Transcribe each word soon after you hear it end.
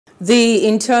The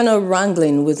internal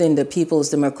wrangling within the People's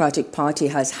Democratic Party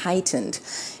has heightened,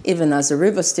 even as the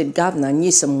Rivers State Governor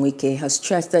Nyesom Wike has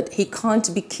stressed that he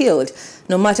can't be killed,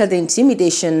 no matter the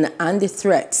intimidation and the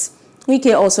threats.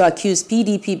 Wike also accused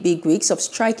PDP bigwigs of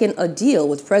striking a deal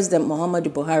with President Muhammadu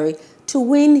Buhari to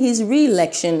win his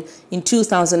re-election in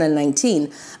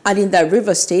 2019, adding that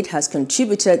Rivers State has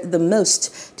contributed the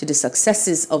most to the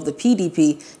successes of the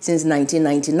PDP since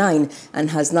 1999 and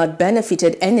has not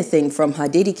benefited anything from her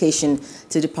dedication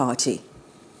to the party.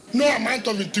 No amount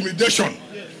of intimidation,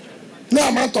 no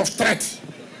amount of threat.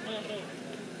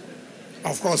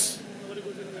 Of course,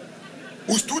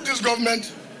 we stood this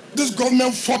government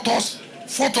fought us,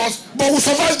 but we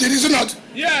survived it, is it not?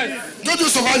 Yes. Don't you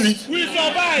survive it? We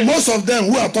survived. Most of them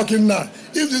who are talking now,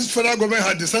 if this federal government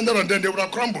had descended on them, they would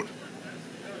have crumbled.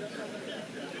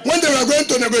 When they were going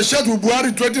to negotiate with Buhari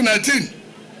in 2019,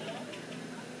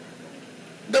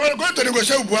 they were going to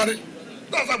negotiate with Buhari.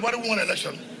 That's why Buhari won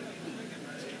election.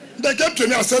 They came to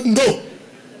me and said,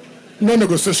 no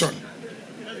negotiation.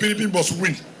 PDP must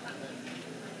win.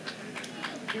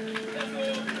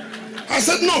 I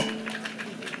said no.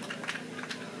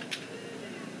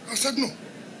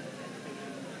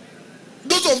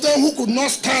 Those of them who could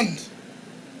not stand,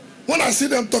 when I see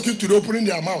them talking to the opening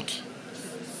their mouth,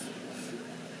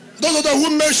 those of them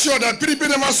who made sure that PDP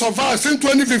never survived since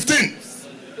 2015,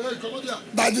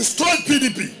 that destroyed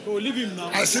PDP,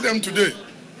 I see them today.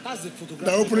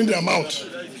 They're opening their mouth.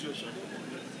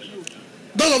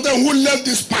 Those of them who left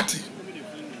this party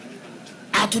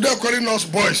are today calling us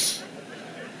boys.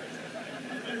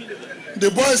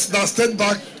 The boys that stayed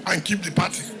back and keep the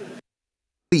party.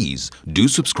 Please do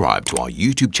subscribe to our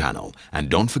YouTube channel and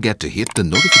don't forget to hit the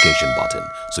notification button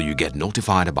so you get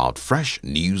notified about fresh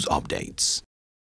news updates.